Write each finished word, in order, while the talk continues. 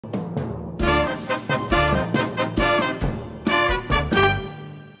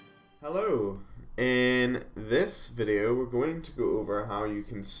Hello, in this video we're going to go over how you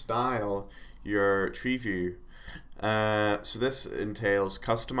can style your Treeview. So this entails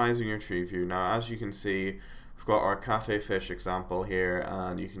customizing your Treeview. Now as you can see, we've got our cafe fish example here,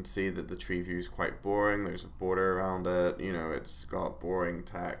 and you can see that the Treeview is quite boring. There's a border around it, you know, it's got boring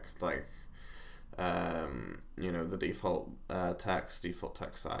text like you know, the default text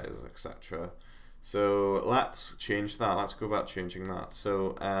size, etc. So let's change that. Let's go about changing that.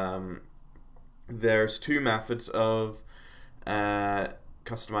 So there's two methods of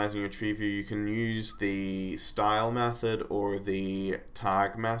customizing your Treeview. You can use the style method or the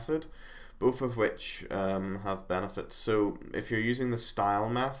tag method, both of which have benefits. So if you're using the style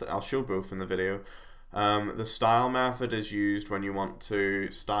method, I'll show both in the video. The style method is used when you want to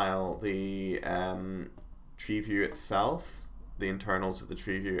style the Treeview itself, the internals of the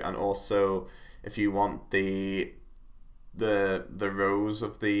Treeview, and also if you want the rows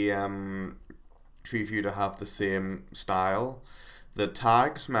of the Treeview to have the same style. The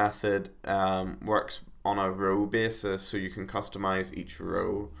tags method works on a row basis, so you can customize each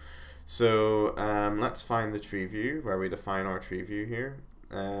row. So let's find the Treeview where we define our Treeview here.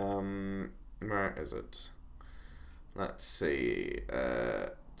 Where is it? Let's see.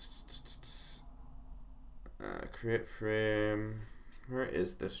 Create frame. Where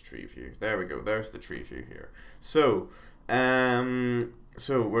is this Treeview? There we go. There's the Treeview here. So,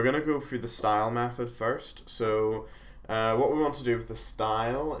 so we're gonna go through the style method first. So, what we want to do with the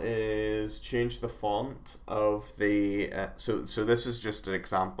style is change the font of the. So this is just an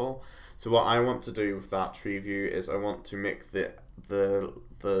example. So what I want to do with that Treeview is I want to make the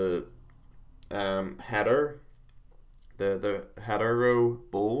header, the header row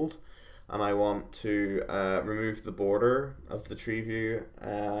bold. And I want to remove the border of the Treeview,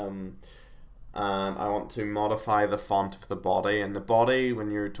 and I want to modify the font of the body. And the body, when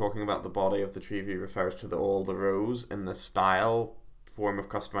you're talking about the body of the Treeview, refers to all the rows in the style form of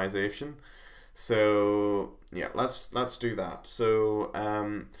customization. So yeah, let's do that. So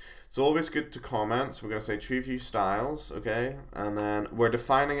it's always good to comment. So we're going to say Treeview styles, okay, and then we're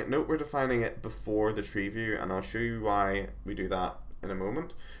defining it. Note we're defining it before the Treeview, and I'll show you why we do that in a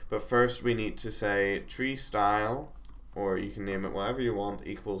moment. But first we need to say tree style, or you can name it whatever you want,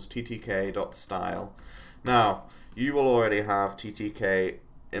 equals ttk.style. Now you will already have ttk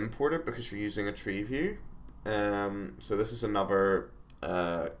imported because you're using a Treeview. So this is another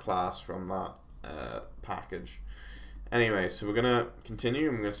class from that package. Anyway, so we're gonna continue.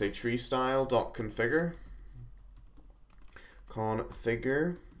 I'm gonna say tree style.configure.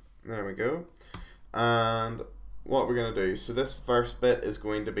 Configure. There we go. And what we're going to do, so this first bit is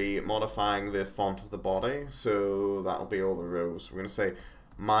going to be modifying the font of the body, so that'll be all the rows. We're going to say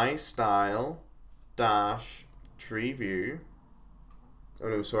my style dash Treeview, oh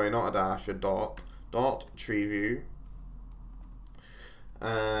no, sorry, not a dash, a dot Treeview,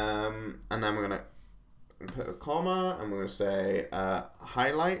 and then we're going to put a comma, and we're going to say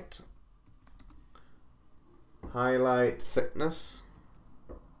highlight thickness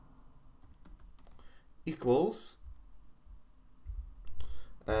equals,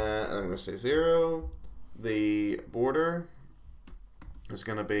 and I'm going to say 0. The border is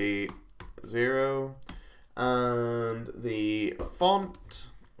going to be 0, and the font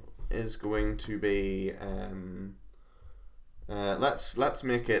is going to be let's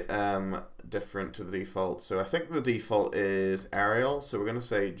make it different to the default. So I think the default is Arial, so we're going to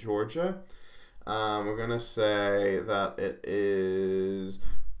say Georgia. We're going to say that it is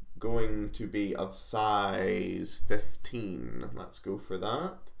going to be of size 15. Let's go for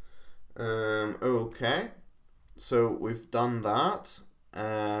that. Okay, so we've done that.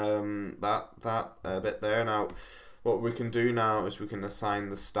 That bit there. Now, what we can do now is we can assign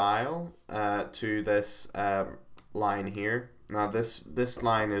the style to this line here. Now, this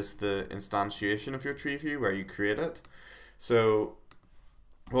line is the instantiation of your Treeview where you create it. So,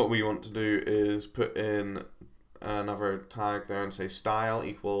 what we want to do is put in another tag there and say style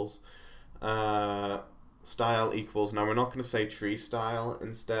equals now we're not going to say tree style,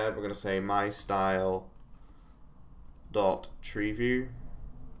 instead we're going to say my style dot Treeview.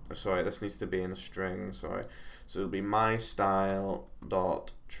 Oh, sorry, this needs to be in a string, sorry, so it'll be my style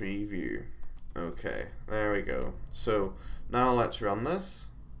dot Treeview. Okay, there we go. So now let's run this,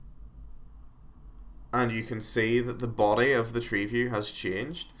 and you can see that the body of the Treeview has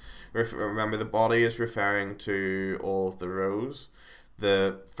changed. Remember, the body is referring to all of the rows.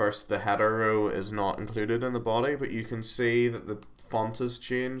 The header row is not included in the body, but you can see that the font has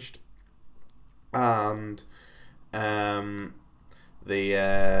changed, and the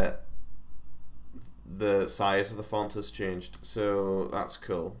the size of the font has changed. So that's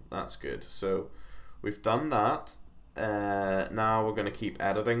cool. That's good. So we've done that. Now we're going to keep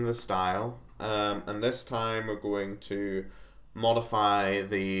editing the style. And this time we're going to modify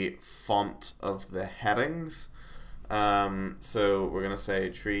the font of the headings. So we're going to say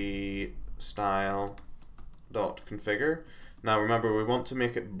tree style dot configure. Now remember, we want to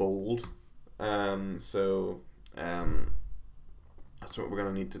make it bold. That's what we're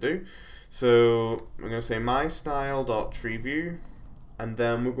going to need to do. So we're going to say my style dot treeview, and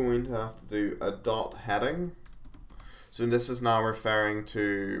then we're going to have to do a dot heading. So this is now referring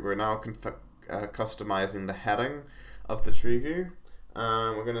to, we're now customizing the heading of the Treeview.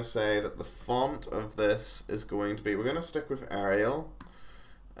 And we're going to say that the font of this is going to be, we're going to stick with Arial.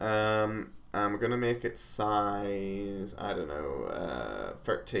 And we're going to make it size, I don't know,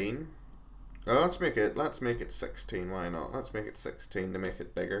 13. Well, let's make it 16, why not? Let's make it 16 to make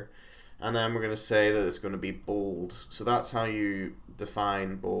it bigger. And then we're going to say that it's going to be bold. So that's how you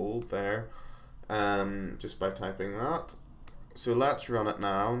define bold there, just by typing that. So let's run it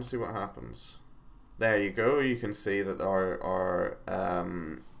now and see what happens. There you go. You can see that our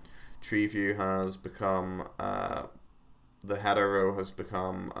Treeview has become, the header row has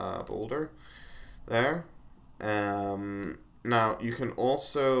become bolder there. Now you can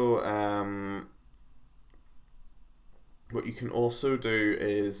also, what you can also do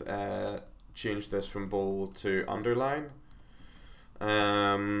is change this from bold to underline,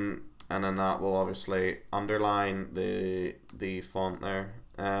 and then that will obviously underline the font there.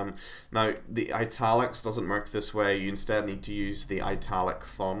 Now the italics doesn't work this way. You instead need to use the italic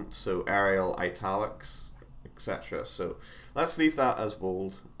font, so Arial italics, etc. So let's leave that as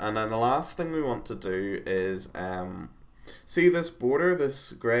bold. And then the last thing we want to do is see this border,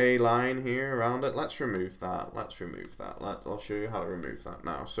 this grey line here around it. Let's remove that. I'll show you how to remove that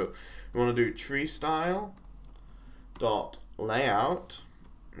now. So we want to do tree style dot layout.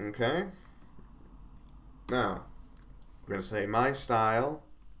 Okay. Now we're going to say my style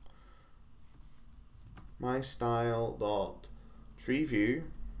dot treeview,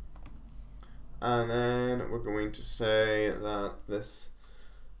 and then we're going to say that this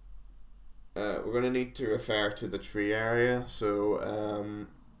we're going to need to refer to the tree area. So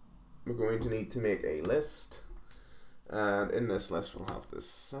we're going to need to make a list, and in this list we'll have this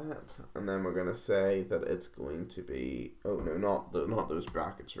set, and then we're going to say that it's going to be, oh no, not those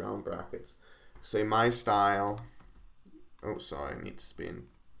brackets, round brackets. Say my style, oh sorry, it needs to be in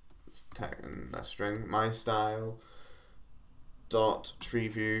a string, my style dot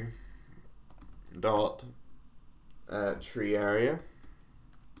treeview dot tree area.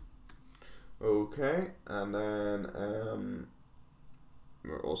 Okay, and then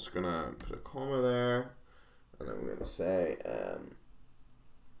we're also gonna put a comma there, and then we're gonna say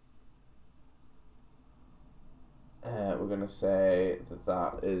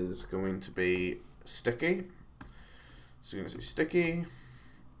that is going to be sticky. So we're gonna say sticky,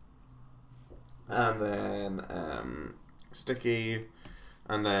 and then sticky,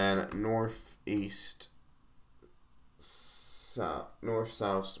 and then north,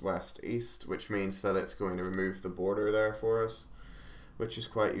 south, west, east, which means that it's going to remove the border there for us, which is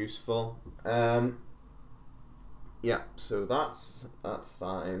quite useful. Yeah, so that's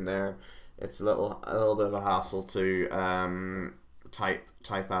fine there. It's a little bit of a hassle to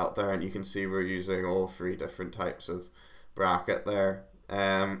type out there, and you can see we're using all 3 different types of bracket there.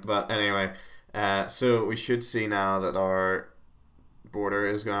 But anyway, so we should see now that our border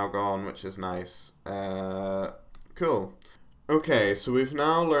is now gone, which is nice. Cool. Okay, so we've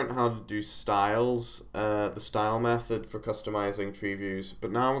now learned how to do styles, the style method for customizing Treeviews,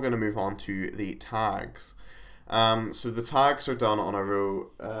 but now we're going to move on to the tags. So the tags are done on a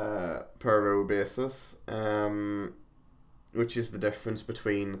row per row basis, which is the difference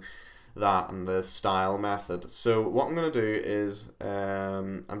between that and the style method. So what I'm going to do is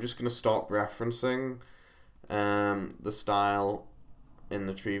I'm just going to stop referencing the style in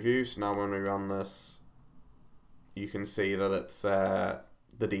the Treeview. So now when we run this, you can see that it's the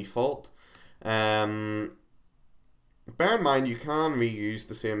default. Bear in mind, you can reuse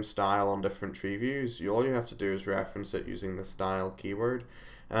the same style on different Treeviews. All you have to do is reference it using the style keyword.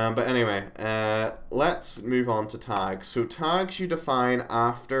 But anyway, let's move on to tags. So tags you define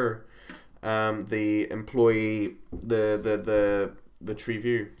after the employee, the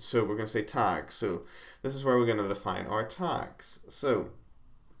Treeview. So we're going to say tags. So this is where we're going to define our tags. So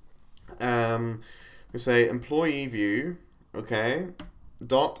we say employee view, okay,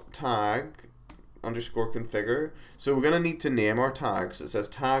 dot tag underscore configure. So we're going to need to name our tags. It says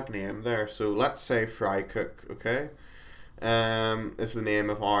tag name there. So let's say fry cook, okay. is the name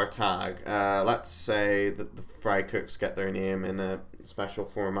of our tag. Let's say that the fry cooks get their name in a special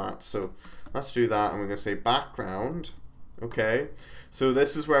format. So let's do that, and we're going to say background. Okay, so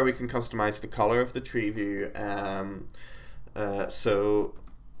this is where we can customize the color of the tree view. And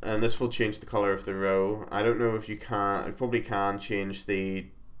this will change the color of the row. I don't know if you can. You probably can change the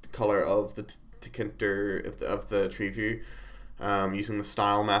color of the Tkinter of the tree view using the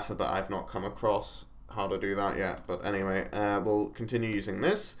style method, but I've not come across how to do that yet. But anyway, we'll continue using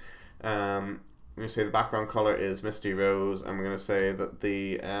this. We're going to say the background color is Misty Rose, and we're going to say that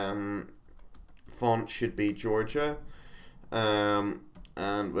the font should be Georgia, and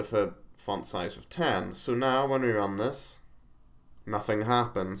with a font size of 10. So now when we run this, nothing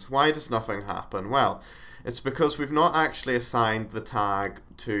happens. Why does nothing happen? Well, it's because we've not actually assigned the tag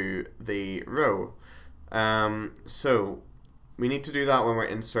to the row. So we need to do that when we're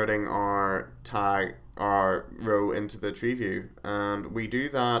inserting our row into the tree view, and we do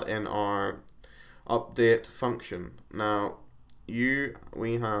that in our update function. Now we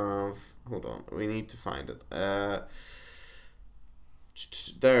need to find it.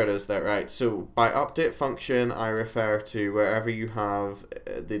 There it is there, right. So by update function, I refer to wherever you have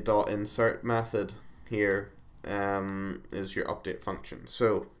the .insert method here, is your update function.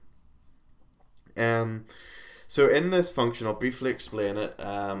 So in this function, I'll briefly explain it.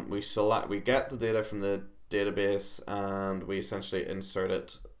 We get the data from the database, and we essentially insert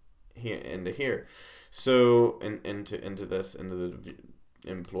it here into here. So into the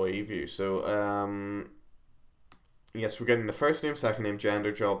employee view. So yes, we're getting the first name, second name, gender,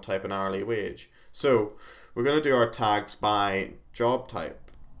 job type, and hourly wage. So we're going to do our tags by job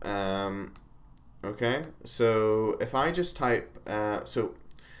type. Okay, so if I just type, so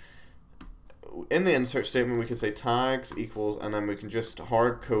in the insert statement we can say tags equals, and then we can just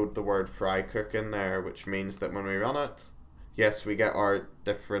hard code the word fry cook in there, which means that when we run it, yes, we get our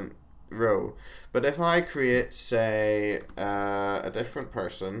different row. But if I create, say, a different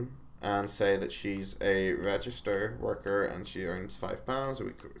person, and say that she's a register worker and she earns £5, so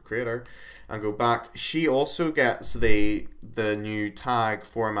we create her and go back, she also gets the new tag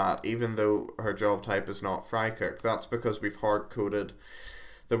format, even though her job type is not fry cook. That's because we've hard coded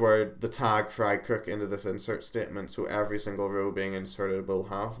the tag fry cook into this insert statement, so every single row being inserted will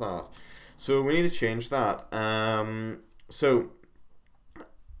have that. So we need to change that.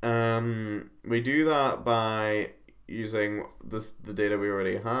 We do that by using the data we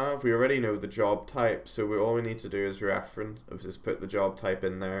already have. We already know the job type, so all we need to do is just put the job type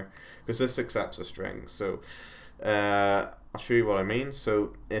in there, because this accepts a string. So I'll show you what I mean.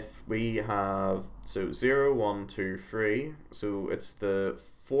 So if we have 0, 1, 2, 3, so it's the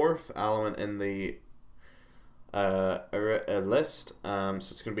fourth element in the list. So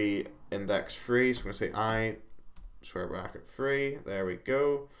it's going to be index 3. So I'm going to say I square bracket 3. There we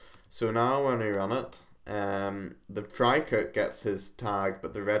go. So now when we run it, the fry cook gets his tag,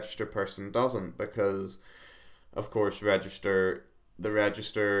 but the register person doesn't, because of course the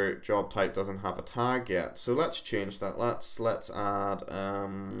register job type doesn't have a tag yet. So let's change that. Let's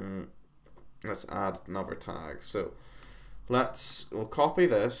add another tag. So we'll copy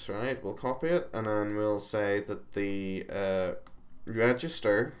this, right? We'll copy it, and then we'll say that the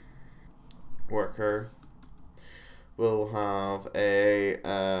register worker will have a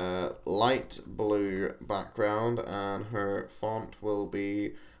light blue background, and her font will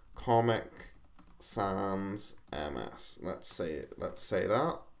be Comic Sans MS. Let's say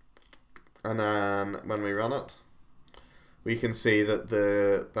that, and then when we run it, we can see that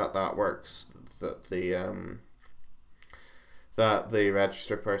that works. That the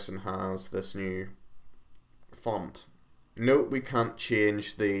register person has this new font. Note we can't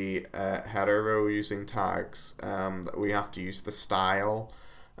change the header row using tags. We have to use the style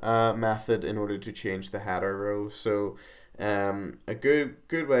method in order to change the header row. So a good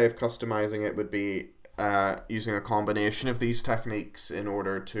way of customizing it would be using a combination of these techniques in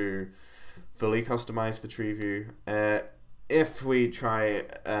order to fully customize the tree view. If we try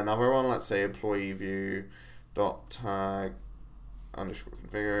another one, let's say employee view dot tag underscore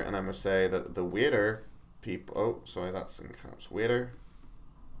configure, and I'm gonna say that the waiter that's in caps, waiter.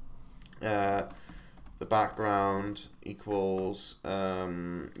 The background equals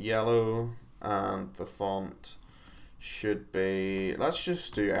yellow, and the font should be, let's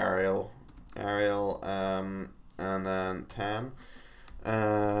just do Arial, and then 10.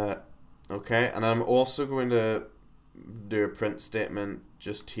 Okay, and I'm also going to do a print statement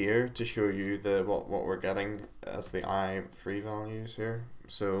just here to show you what we're getting as the I3 values here.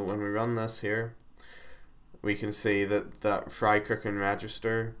 So when we run this here, we can see that fry cook and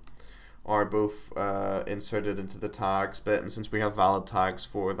register are both inserted into the tags bit, and since we have valid tags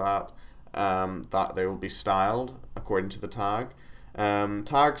for that, that they will be styled according to the tag.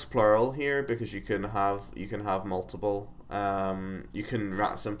 Tags plural here because you can have multiple. You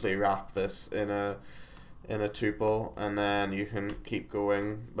can simply wrap this in a tuple, and then you can keep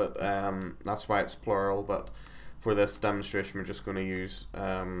going, but that's why it's plural. But for this demonstration, we're just going to use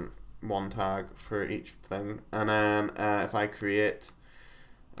one tag for each thing. And then if I create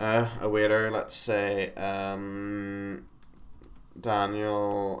a waiter, let's say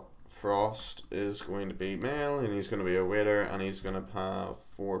Daniel Frost is going to be male, and he's going to be a waiter, and he's going to have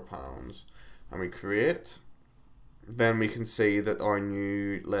 £4, and we create, then we can see that our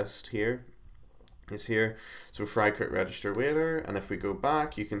new list here is here. So Frykert register waiter, and if we go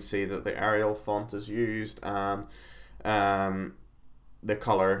back, you can see that the Arial font is used, and the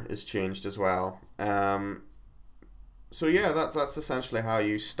color is changed as well. So yeah, that's essentially how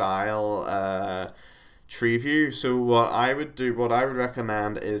you style Treeview. So what I would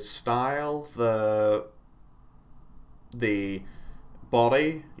recommend is style the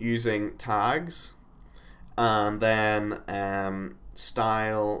body using tags, and then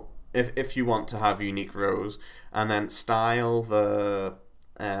style, if you want to have unique rows, and then style the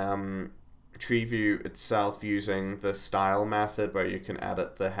Treeview itself using the style method where you can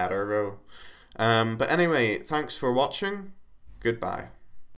edit the header row. But anyway, thanks for watching. Goodbye.